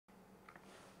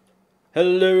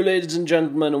Hello ladies and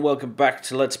gentlemen, and welcome back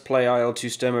to Let's Play IL-2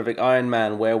 Sturmovik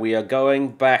Ironman, where we are going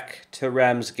back to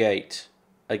Ramsgate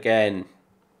again.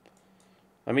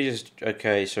 Let me just...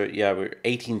 okay, so yeah, we're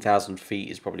 18,000 feet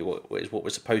is probably what we're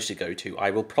supposed to go to.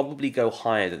 I will probably go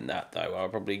higher than that, though. I'll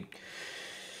probably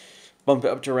bump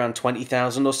it up to around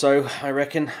 20,000 or so, I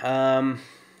reckon. That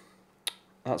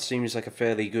seems like a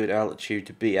fairly good altitude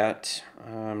to be at,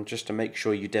 just to make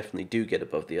sure you definitely do get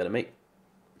above the enemy.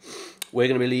 We're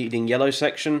going to be leading yellow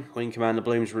section. Wing Commander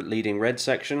Bloom's leading red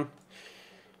section.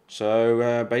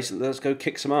 So basically, let's go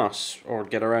kick some ass, or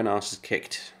get our own asses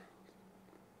kicked.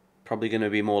 Probably going to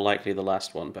be more likely the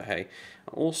last one, but hey.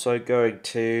 I'm also going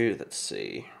to, let's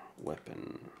see,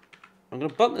 weapon. I'm going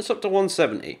to bump this up to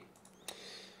 170,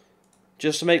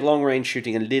 just to make long range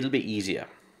shooting a little bit easier.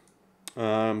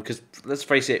 Because let's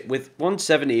face it, with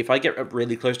 170, if I get up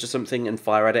really close to something and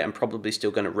fire at it, I'm probably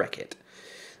still going to wreck it.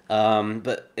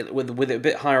 But with it a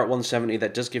bit higher at 170,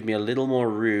 that does give me a little more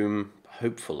room,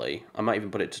 hopefully. I might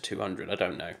even put it to 200, I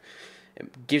don't know.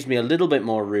 It gives me a little bit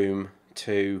more room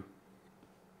to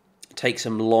take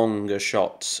some longer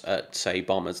shots at, say,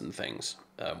 bombers and things,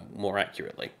 more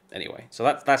accurately. Anyway, so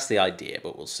that's the idea,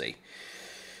 but we'll see.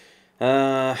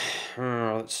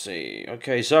 Let's see.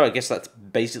 Okay, so I guess that's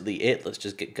basically it. Let's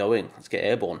just get going. Let's get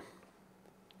airborne.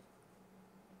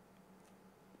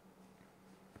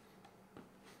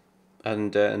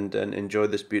 And enjoy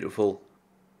this beautiful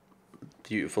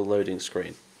loading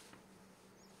screen.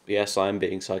 Yes, I am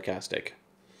being sarcastic.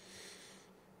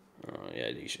 Oh, yeah,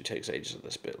 it usually takes ages of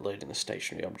this bit, loading the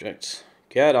stationary objects.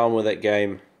 Get on with it,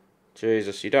 game.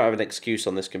 Jesus, you don't have an excuse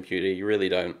on this computer, you really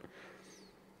don't.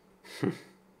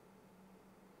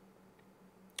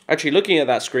 Actually, looking at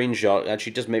that screenshot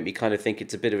actually does make me kind of think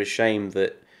it's a bit of a shame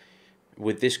that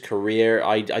with this career,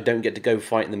 I don't get to go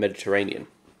fight in the Mediterranean.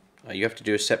 You have to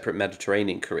do a separate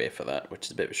Mediterranean career for that, which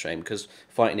is a bit of a shame, because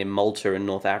fighting in Malta and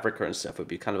North Africa and stuff would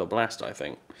be kind of a blast, I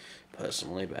think,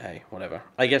 personally, but hey, whatever.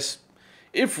 I guess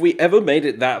if we ever made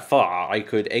it that far, I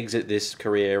could exit this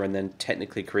career and then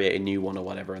technically create a new one or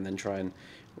whatever, and then try and...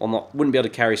 well, wouldn't be able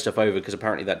to carry stuff over, because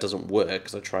apparently that doesn't work,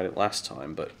 because I tried it last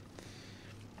time, but...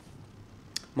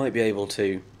 might be able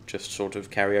to just sort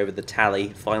of carry over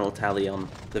the final tally on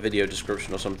the video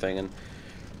description or something, and...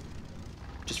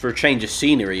 just for a change of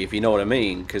scenery, if you know what I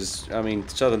mean, because, I mean,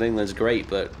 Southern England's great,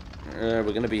 but we're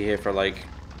going to be here for, like,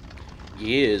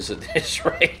 years at this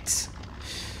rate.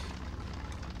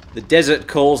 The desert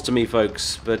calls to me,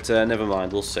 folks, but never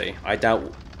mind, we'll see. I doubt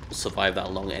we'll survive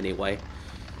that long anyway.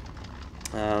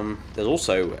 There's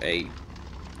also a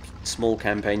small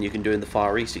campaign you can do in the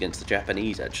Far East against the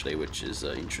Japanese, actually, which is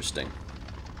interesting.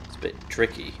 It's a bit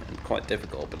tricky and quite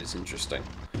difficult, but it's interesting.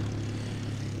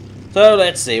 So,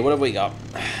 let's see, what have we got?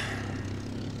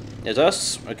 There's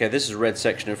us. Okay, this is red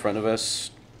section in front of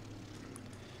us.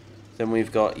 Then we've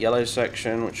got yellow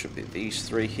section, which would be these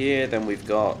three here. Then we've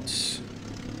got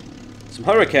some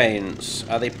hurricanes.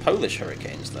 Are they Polish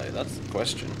hurricanes, though? That's the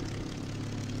question.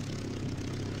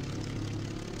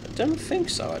 I don't think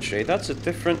so, actually. That's a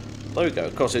different logo.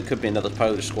 Of course, it could be another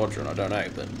Polish squadron, I don't know,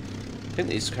 but I think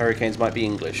these hurricanes might be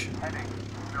English.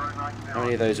 How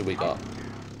many of those have we got?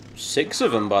 6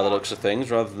 of them by the looks of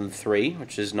things, rather than 3,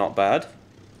 which is not bad.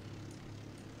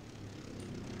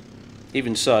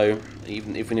 Even so,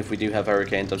 even if we do have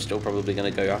hurricanes, I'm still probably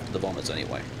going to go after the bombers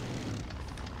anyway.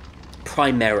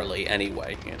 Primarily,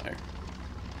 anyway, you know.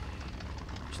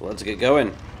 So let's get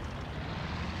going.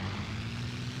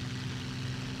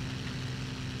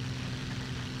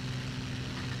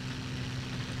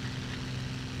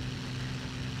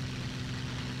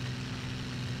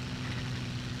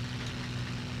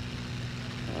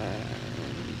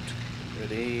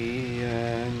 Ready,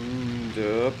 and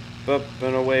up,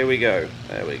 and away we go.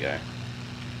 There we go.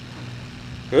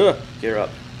 Gear up.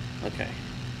 Okay.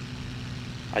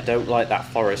 I don't like that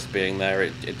forest being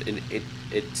there.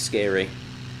 It's scary.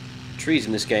 Trees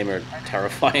in this game are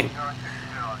terrifying.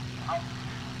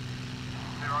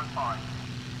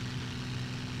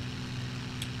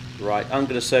 Right, I'm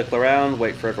going to circle around,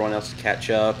 wait for everyone else to catch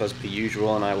up as per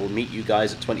usual, and I will meet you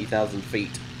guys at 20,000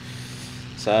 feet.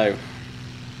 So...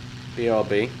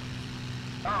 BRB.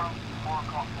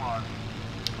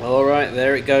 Alright,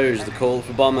 there it goes, the call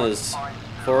for bombers.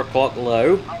 4 o'clock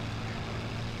low.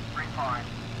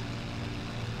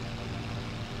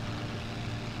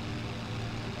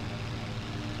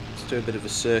 Let's do a bit of a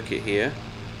circuit here.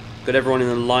 Got everyone in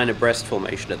a line abreast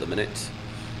formation at the minute.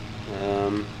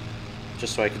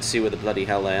 Just so I can see where the bloody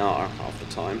hell they are half the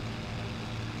time.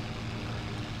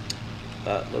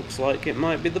 That looks like it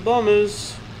might be the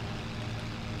bombers.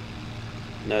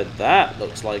 No, that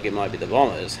looks like it might be the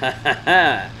bombers. Ha ha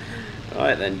ha!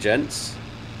 Alright then, gents.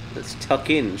 Let's tuck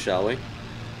in, shall we?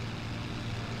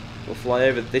 We'll fly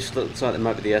over. This looks like there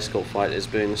might be the escort fighters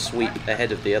doing a sweep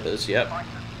ahead of the others. Yep.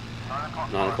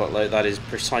 9 o'clock low. That is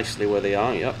precisely where they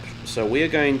are. Yep. So we are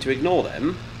going to ignore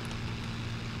them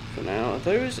for now. Are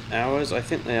those ours? I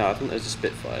think they are. I think those are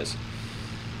Spitfires.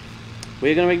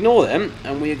 We're going to ignore them,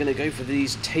 and we are going to go for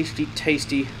these tasty,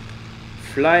 tasty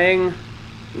flying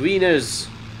wieners.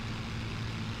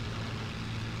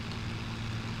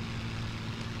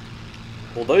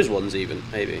 Or those ones even,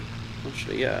 maybe.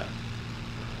 Actually, yeah.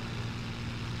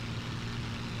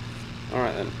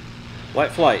 Alright then.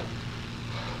 White flight.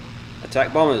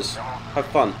 Attack bombers. Have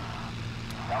fun.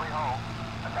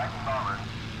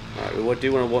 Alright, we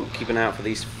do want to keep an eye out for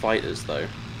these fighters though.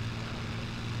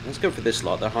 Let's go for this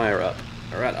lot, they're higher up.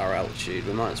 They're at our altitude,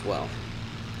 we might as well.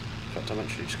 In fact, I'm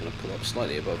actually just going to pull up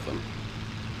slightly above them.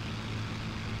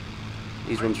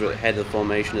 These ones are ahead of the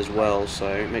formation as well, so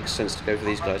it makes sense to go for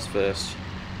these guys first.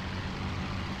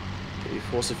 Can we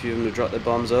force a few of them to drop their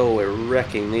bombs? Oh, we're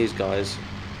wrecking these guys.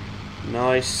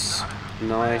 Nice,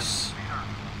 nice.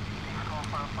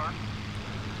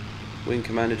 Wing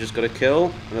commander just got a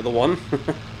kill. Another one.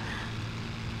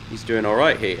 He's doing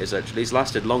alright here, actually. He's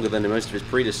lasted longer than most of his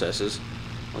predecessors.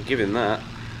 I'll give him that.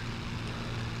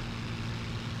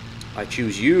 I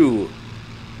choose you.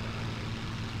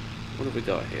 What have we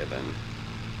got here then?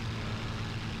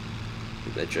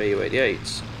 They're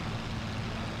Ju-88s.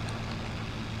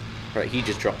 Right, he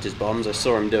just dropped his bombs. I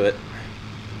saw him do it.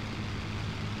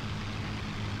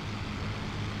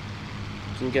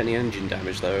 Didn't get any engine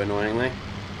damage though, annoyingly.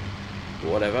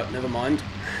 Whatever, never mind.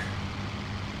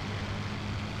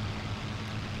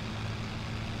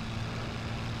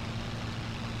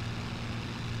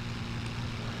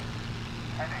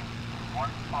 Heading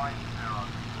 150.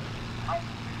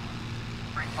 Altitude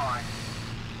 35.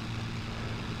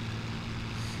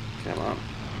 Come on.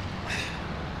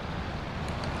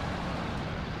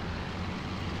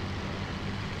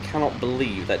 Cannot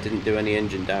believe that didn't do any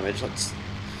engine damage. That's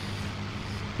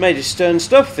major stern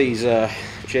stuff, these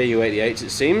Ju-88s, it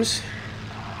seems.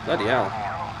 Bloody hell.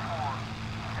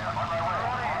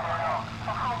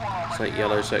 It's like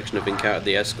yellow section have encountered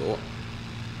the escort.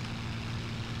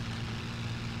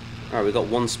 Alright, we've got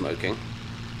one smoking.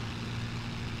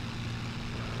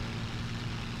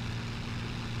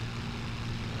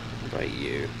 What about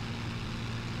you?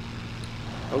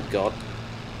 Oh god.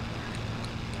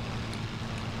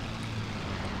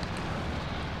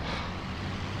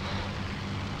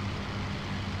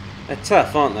 They're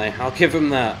tough, aren't they? I'll give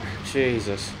them that.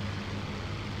 Jesus.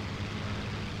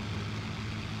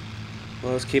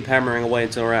 Well, let's keep hammering away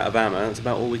until we're out of ammo. That's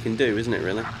about all we can do, isn't it,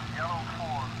 really?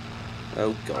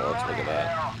 Oh god, look at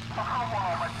that.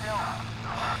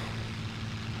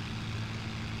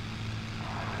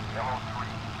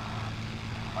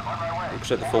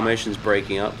 Looks like the formation's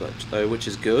breaking up, though, which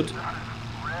is good.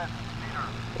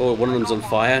 Oh, one of them's on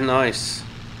fire. Nice.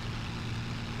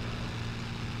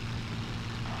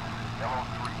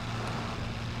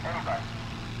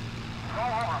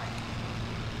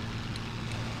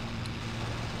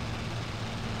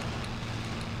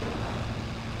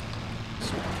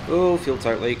 Oh, fuel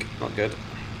tank leak. Not good.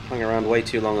 Hung around way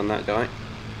too long on that guy.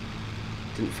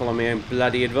 Didn't follow my own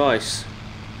bloody advice.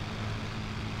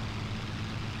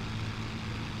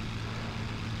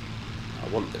 I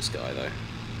want this guy, though.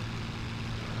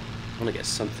 I want to get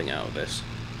something out of this.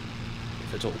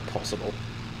 If it's all possible.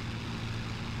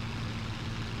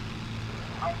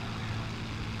 Oh,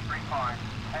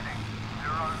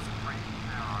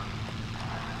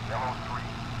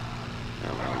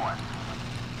 well.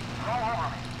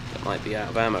 That might be out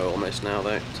of ammo almost now,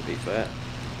 though, to be fair.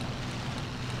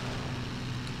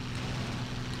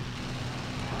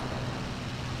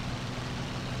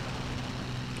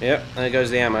 Yep, there goes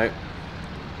the ammo. I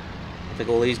think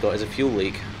all he's got is a fuel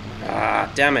leak.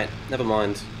 Ah, damn it. Never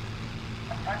mind.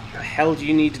 The hell do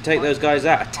you need to take those guys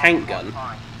out? A tank gun?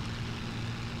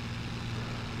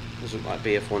 Doesn't look like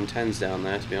BF-110's down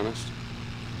there, to be honest.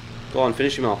 Go on,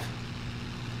 finish him off.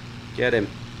 Get him.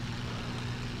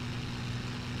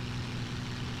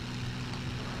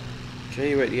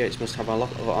 Ju-88s must have a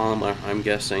lot of armour, I'm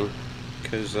guessing.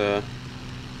 Because I'm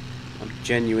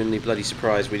genuinely bloody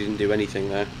surprised we didn't do anything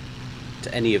there.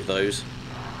 To any of those.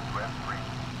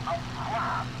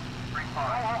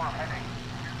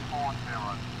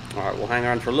 Alright, we'll hang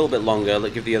around for a little bit longer.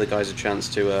 Let's give the other guys a chance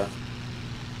to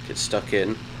get stuck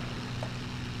in.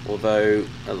 Although,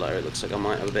 hello, it looks like I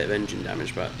might have a bit of engine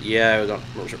damage, but yeah,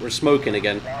 we're smoking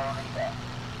again.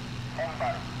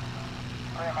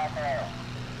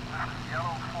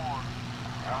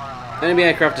 Enemy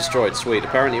aircraft destroyed, sweet.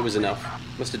 Apparently it was enough.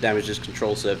 Must have damaged his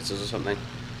control surfaces or something.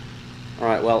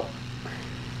 Alright, well.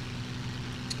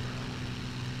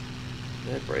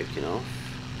 They're breaking off.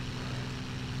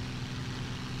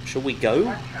 Shall we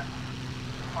go?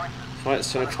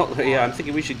 It's 10 o'clock. Yeah, I'm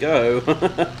thinking we should go.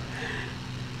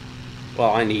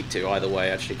 Well, I need to either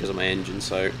way, actually, because of my engine,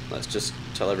 so let's just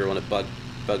tell everyone to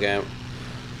bug out.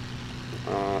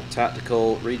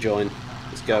 Tactical, rejoin.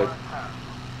 Let's go.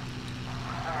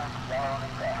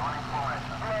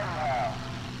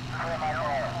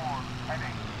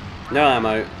 No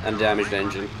ammo and damaged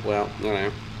engine. Well, you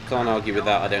know, can't argue with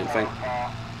that, I don't think.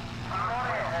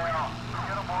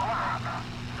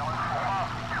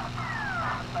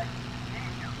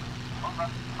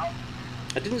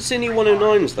 I didn't see any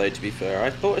 109s though, to be fair. I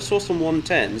thought I saw some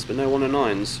 110s, but no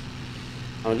 109s.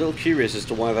 I'm a little curious as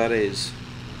to why that is.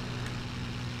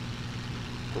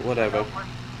 But whatever.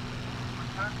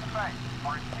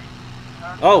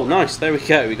 Oh, nice, there we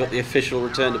go. We got the official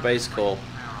return to base call.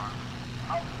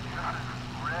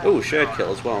 Oh, shared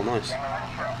kill as well, nice.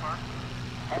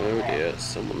 Oh dear,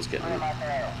 someone's getting a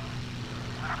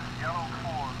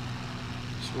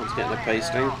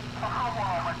pasting.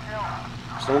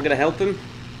 Someone gonna help him?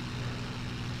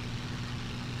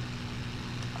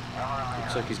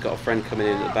 Looks like he's got a friend coming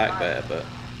in at the back there, but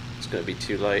it's gonna be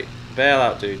too late. Bail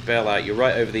out, dude, bail out. You're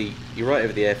right over the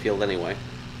airfield anyway.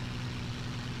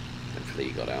 Hopefully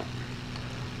you got out.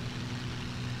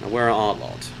 Now where are our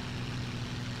lot?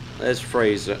 There's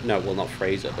Fraser. No, well, not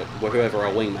Fraser, but whoever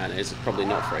our wingman is, it's probably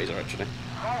not Fraser, actually.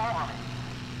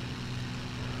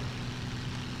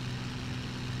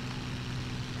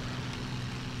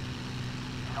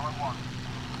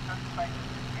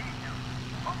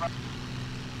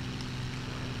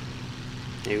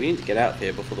 Yeah, we need to get out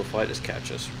here before the fighters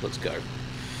catch us. Let's go.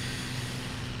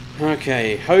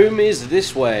 Okay, home is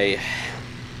this way.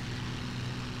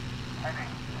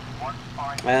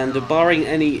 And barring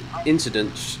any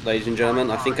incidents, ladies and gentlemen,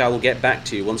 I think I will get back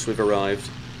to you once we've arrived.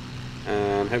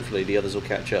 And hopefully the others will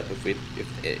catch up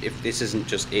if this isn't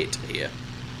just it here.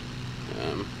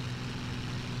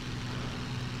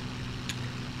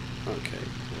 Okay,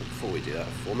 before we do that,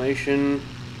 formation,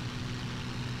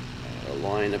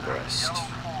 line abreast.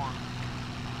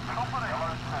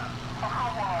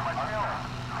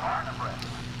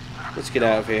 Let's get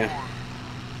out of here.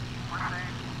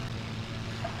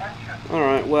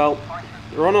 Alright, well,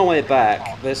 we're on our way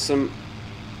back. There's some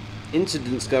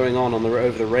incidents going on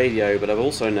over the radio, but I've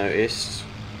also noticed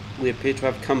we appear to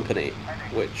have company,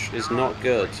 which is not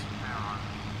good.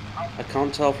 I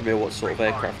can't tell from here what sort of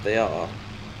aircraft they are,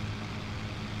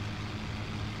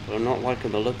 but I'm not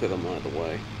liking the look of them either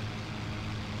way.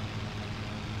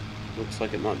 Looks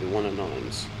like it might be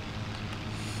 109s.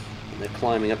 And they're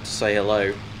climbing up to say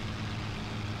hello.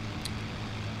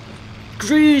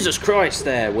 Jesus Christ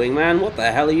there, wingman, what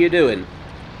the hell are you doing?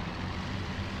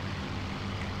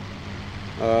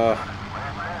 Oh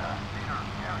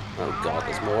god,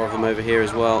 there's more of them over here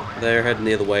as well. They're heading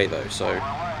the other way though, so...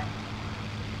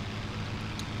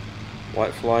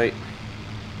 White flight.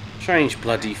 Change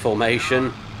bloody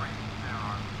formation.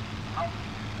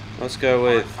 Let's go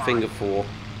with finger 4.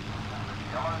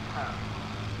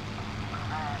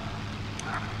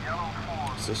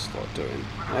 What's this lot doing?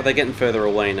 Oh, they're getting further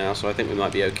away now, so I think we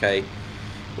might be okay. It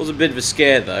was a bit of a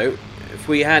scare though. If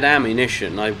we had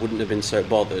ammunition, I wouldn't have been so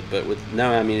bothered, but with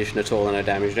no ammunition at all and a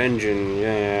damaged engine,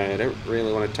 yeah, I don't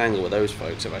really want to tangle with those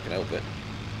folks if I can help it.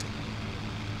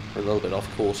 We're a little bit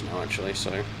off course now, actually,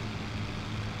 so...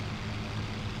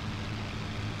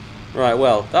 Right,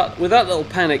 well, with that little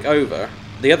panic over,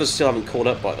 the others still haven't caught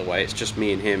up, by the way, it's just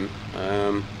me and him.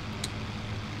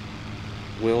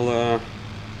 We'll,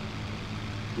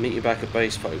 meet you back at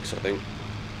base, folks, I think.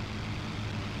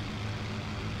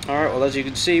 Alright, well, as you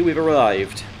can see, we've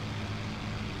arrived.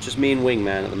 Just me and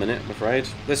Wingman at the minute, I'm afraid.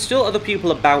 There's still other people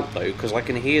about, though, because I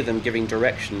can hear them giving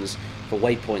directions for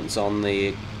waypoints on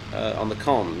the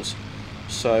comms.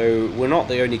 So, we're not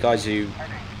the only guys who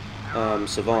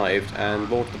survived, and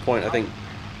more to the point, I think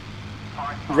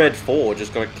Red 4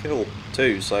 just got a kill,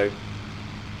 too, so...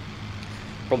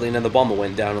 Probably another bomber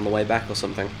went down on the way back or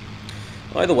something.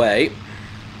 Either way...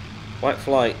 White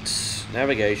flight,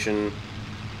 navigation,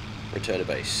 return to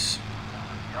base.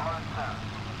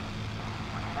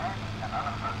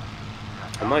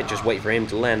 I might just wait for him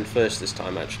to land first this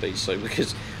time, actually, so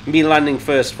because me landing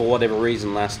first for whatever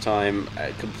reason last time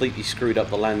completely screwed up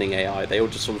the landing AI. They all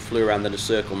just sort of flew around in a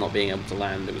circle, not being able to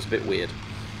land. It was a bit weird.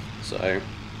 So,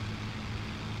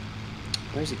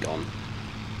 where's he gone?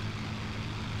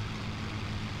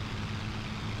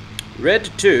 Red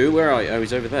 2, where are you? Oh,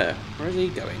 he's over there. Where is he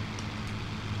going?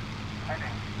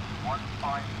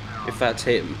 If that's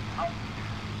him.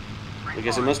 I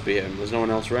guess it must be him. There's no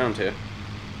one else around here.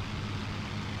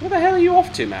 Where the hell are you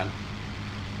off to, man?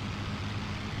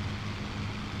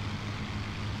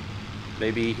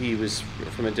 Maybe he was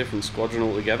from a different squadron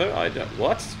altogether? I don't...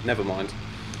 What? Never mind.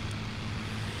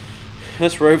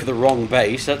 Unless we're over the wrong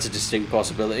base, that's a distinct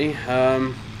possibility.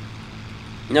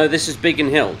 No, this is Biggin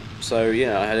Hill, so,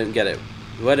 yeah, I didn't get it.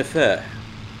 Where the fuck?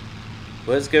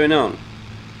 What's going on?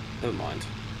 Never mind.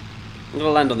 I'm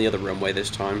gonna land on the other runway this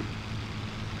time.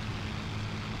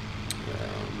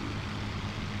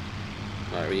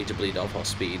 Alright, we need to bleed off our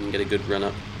speed and get a good run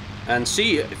up. And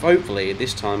see if hopefully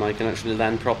this time I can actually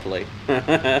land properly.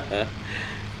 I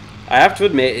have to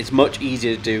admit it's much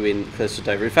easier to do in Cliffs of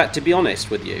Dover. In fact, to be honest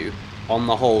with you, on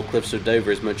the whole, Cliffs of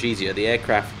Dover is much easier. The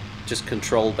aircraft just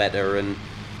control better and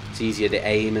it's easier to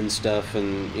aim and stuff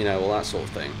and, you know, all that sort of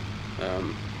thing.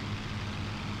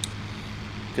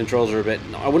 Controls are a bit,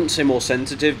 I wouldn't say more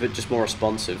sensitive, but just more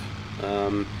responsive.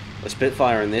 A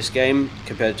Spitfire in this game,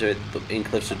 compared to it in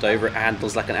Cliffs of Dover, it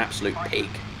handles like an absolute pig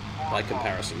by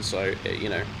comparison. So, you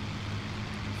know,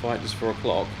 fight is 4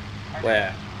 o'clock.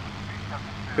 Where?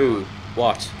 Who?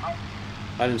 What?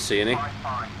 I didn't see any.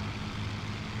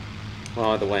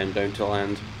 Well, either way, I'm going to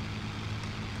land.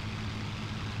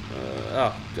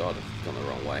 Oh, God, I've gone the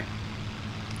wrong way.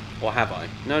 Or have I?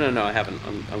 No, I haven't.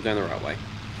 I'm going the right way.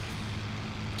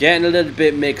 Getting a little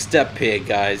bit mixed up here,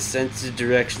 guys. Sense of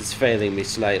direction's failing me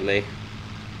slightly.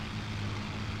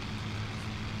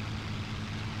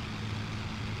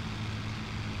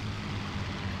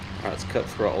 Alright, let's cut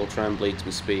throttle, try and bleed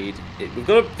some speed. We've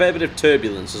got a fair bit of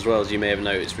turbulence as well, as you may have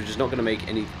noticed, which is not going to make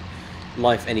any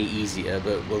life any easier,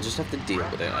 but we'll just have to deal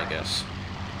with it, I guess.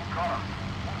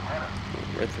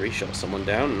 Red 3 shot someone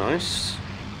down, nice.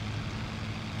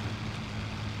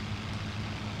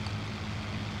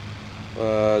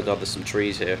 God, there's some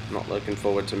trees here. Not looking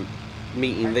forward to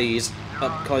meeting these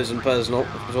up close and personal,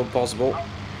 if it's all possible.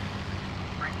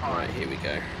 Alright, here we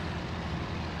go.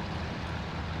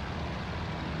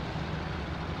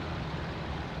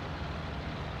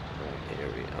 Right,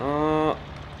 here we are.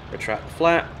 Retract the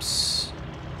flaps.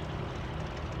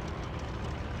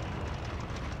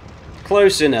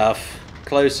 Close enough.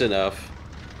 Close enough.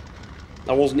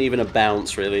 That wasn't even a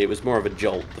bounce, really. It was more of a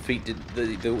jolt. The feet did,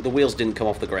 the wheels didn't come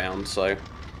off the ground, so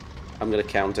I'm going to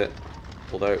count it.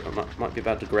 Although I might be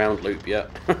about to ground loop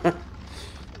yet.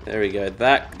 There we go.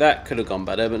 That could have gone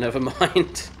better, but never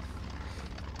mind.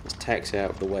 Let's taxi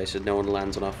out of the way so no one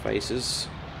lands on our faces.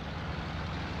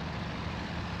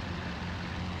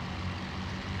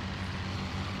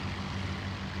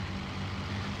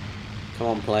 Come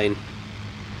on, plane.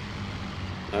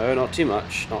 No, not too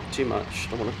much, not too much.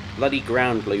 Don't want to bloody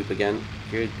ground loop again.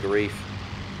 Good grief.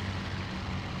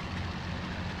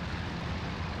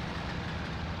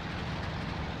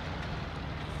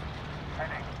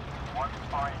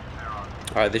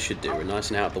 Alright, this should do. We're nice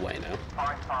and out of the way now.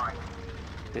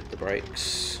 Hit the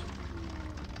brakes.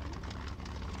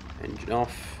 Engine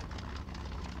off.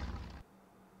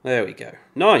 There we go.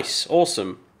 Nice,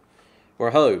 awesome.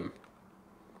 We're home.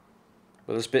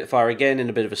 Well, the Spitfire again in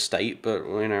a bit of a state, but,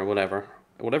 you know, whatever.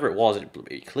 Whatever it was,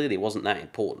 it clearly wasn't that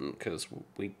important, because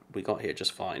we got here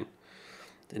just fine.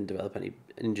 Didn't develop any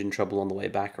engine trouble on the way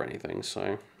back or anything,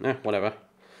 so, yeah, whatever.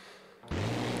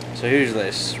 So who's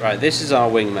this? Right, this is our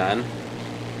wingman,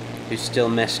 who's still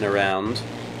messing around.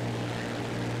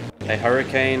 A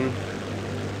Hurricane.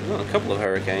 Oh, a couple of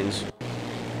Hurricanes.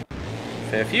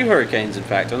 Fair few Hurricanes, in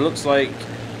fact, and it looks like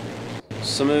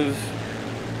some of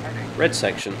Red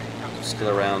Section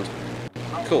still around.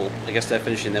 Cool. I guess they're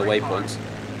finishing their waypoints.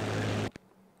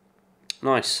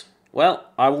 Nice. Well,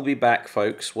 I will be back,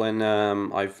 folks, when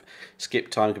I've skipped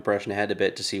time compression ahead a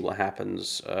bit to see what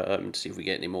happens, to see if we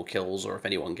get any more kills or if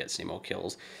anyone gets any more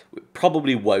kills. We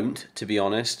probably won't, to be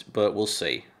honest, but we'll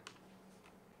see.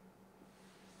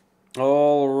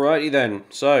 Alrighty then.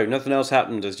 So, nothing else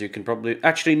happened, as you can probably...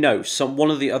 Actually, no.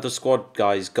 One of the other squad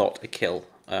guys got a kill,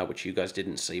 which you guys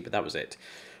didn't see, but that was it.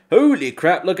 Holy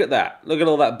crap, look at that. Look at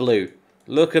all that blue.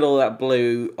 Look at all that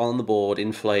blue on the board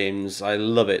in flames. I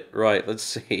love it. Right, let's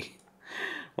see.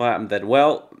 What happened then?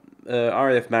 Well,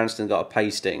 RAF Manston got a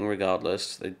pasting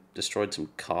regardless. They destroyed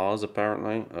some cars,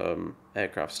 apparently.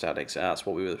 Aircraft statics. That's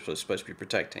what we were supposed to be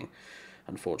protecting.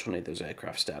 Unfortunately, those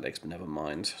aircraft statics, but never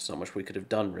mind. So much we could have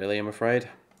done, really, I'm afraid.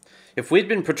 If we'd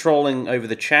been patrolling over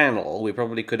the channel, we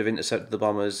probably could have intercepted the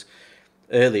bombers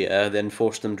earlier, then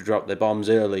forced them to drop their bombs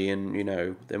early, and, you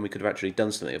know, then we could have actually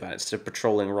done something about it. Instead of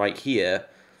patrolling right here,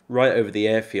 right over the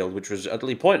airfield, which was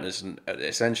utterly pointless,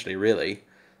 essentially, really.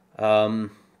 Ask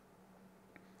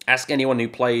anyone who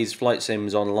plays flight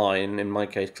sims online, in my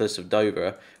case, Cliffs of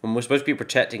Dover, when we're supposed to be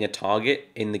protecting a target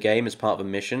in the game as part of a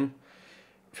mission,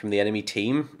 from the enemy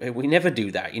team. We never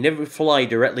do that. You never fly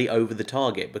directly over the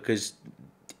target, because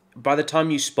by the time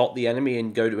you spot the enemy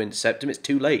and go to intercept him, it's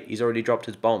too late. He's already dropped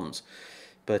his bombs.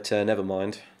 But never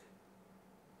mind.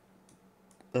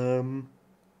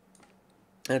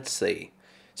 Let's see.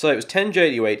 So it was 10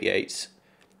 JU-88s,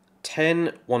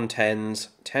 10 110s,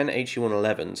 10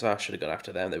 HU-111s. I should have gone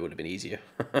after them. They would have been easier.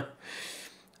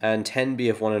 And 10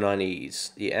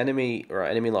 BF-109Es. The enemy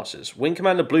losses. Wing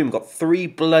Commander Bloom got 3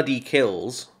 bloody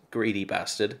kills. Greedy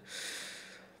bastard.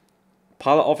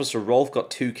 Pilot Officer Rolf got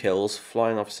 2 kills.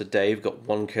 Flying Officer Dave got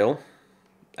 1 kill.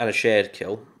 And a shared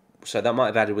kill. So that might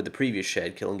have added with the previous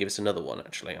shared kill and give us another one,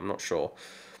 actually. I'm not sure.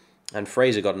 And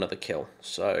Fraser got another kill.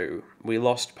 So we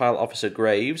lost Pilot Officer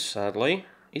Graves, sadly.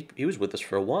 He was with us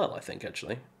for a while, I think,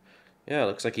 actually. Yeah,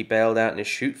 looks like he bailed out and his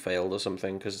chute failed or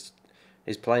something, because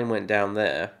his plane went down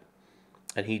there,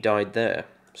 and he died there.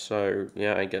 So,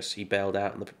 yeah, I guess he bailed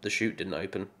out and the chute didn't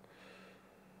open.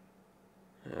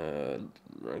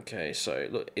 Okay, so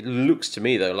look, it looks to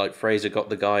me, though, like Fraser got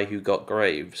the guy who got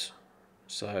Graves.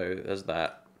 So, there's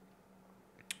that.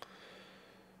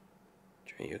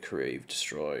 Your crew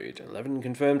destroyed. 11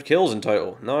 confirmed kills in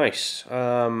total. Nice.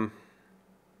 Your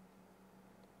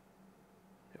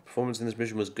performance in this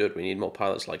mission was good. We need more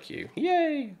pilots like you.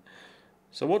 Yay!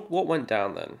 So what went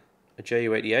down then? A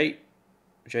JU-88?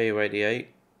 JU-88?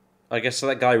 I guess so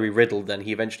that guy we riddled then,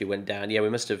 he eventually went down. Yeah, we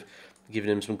must have given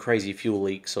him some crazy fuel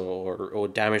leaks or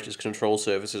damaged his control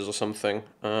surfaces or something.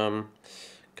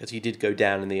 Because he did go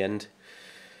down in the end.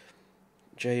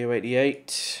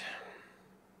 JU-88.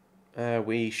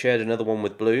 We shared another one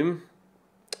with Bloom.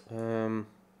 Yep,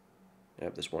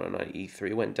 this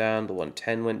 109E3 went down. The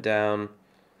 110 went down.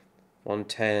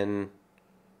 110,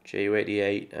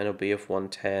 JU-88, and a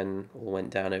BF-110 all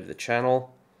went down over the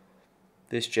channel.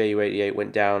 This JU-88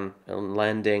 went down on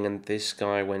landing, and this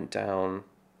guy went down,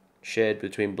 shared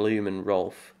between Bloom and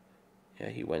Rolf. Yeah,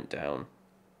 he went down.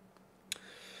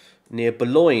 Near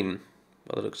Boulogne,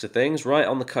 by the looks of things, right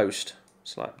on the coast.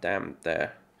 Slap down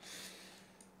there.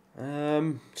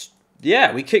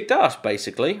 Yeah, we kicked ass,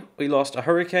 basically. We lost a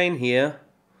Hurricane here.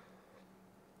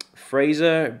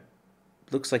 Fraser,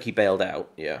 looks like he bailed out.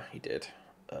 Yeah, he did.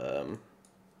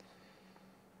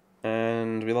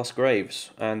 And we lost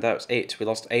Graves, and that was it. We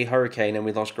lost a Hurricane and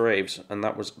we lost Graves, and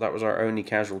that was our only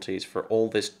casualties for all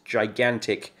this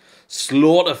gigantic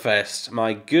slaughterfest.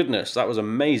 My goodness, that was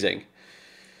amazing.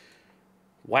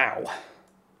 Wow.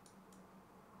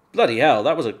 Bloody hell,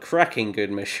 that was a cracking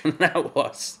good mission. That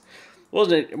was.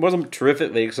 Wasn't it? It wasn't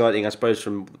terrifically exciting, I suppose,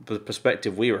 from the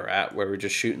perspective we were at, where we were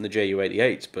just shooting the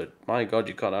JU-88s, but my god,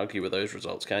 you can't argue with those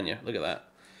results, can you? Look at that.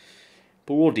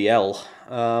 Bloody hell.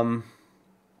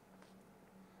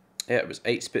 Yeah, it was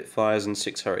 8 Spitfires and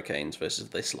 6 Hurricanes versus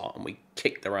this lot, and we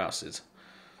kicked their asses.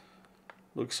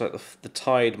 Looks like the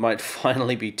tide might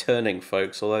finally be turning,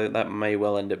 folks, although that may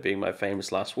well end up being my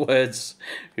famous last words.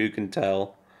 Who can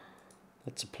tell?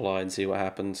 Let's apply and see what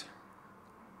happens.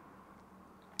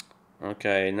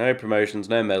 Okay, no promotions,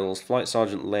 no medals. Flight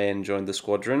Sergeant Lane joined the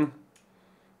squadron.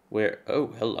 Oh,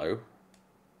 hello.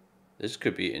 This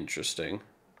could be interesting.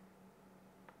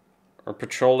 We're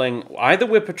patrolling... Either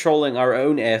we're patrolling our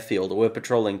own airfield or we're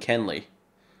patrolling Kenley.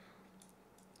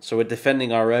 So we're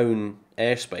defending our own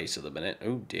airspace at the minute.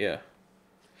 Oh, dear.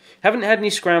 Haven't had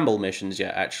any scramble missions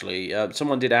yet, actually.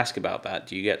 Someone did ask about that.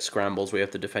 Do you get scrambles where you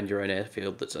have to defend your own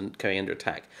airfield that's going under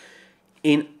attack?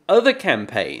 In other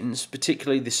campaigns,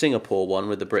 particularly the Singapore one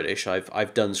with the British,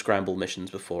 I've done scramble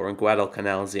missions before, and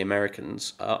Guadalcanal's the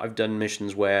Americans. I've done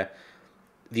missions where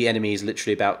the enemy is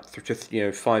literally about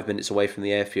 5 minutes away from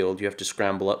the airfield. You have to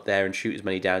scramble up there and shoot as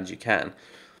many down as you can.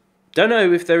 Don't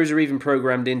know if those are even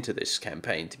programmed into this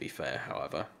campaign, to be fair,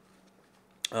 however.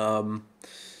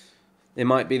 They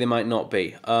might be, they might not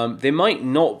be. They might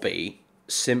not be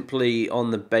simply on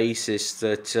the basis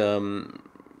that...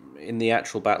 in the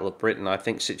actual Battle of Britain, I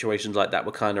think situations like that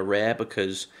were kind of rare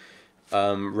because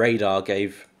radar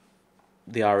gave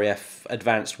the RAF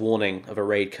advanced warning of a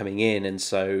raid coming in, and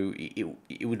so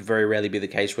it would very rarely be the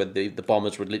case where the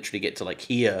bombers would literally get to like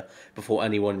here before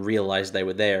anyone realised they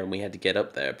were there and we had to get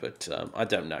up there, but I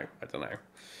don't know.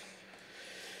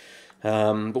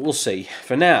 But we'll see.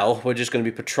 For now, we're just going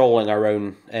to be patrolling our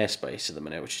own airspace at the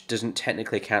minute, which doesn't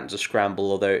technically count as a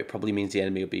scramble, although it probably means the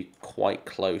enemy will be quite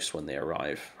close when they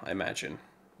arrive, I imagine.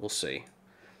 We'll see.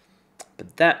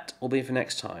 But that will be for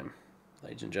next time,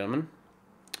 ladies and gentlemen.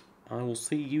 I will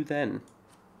see you then.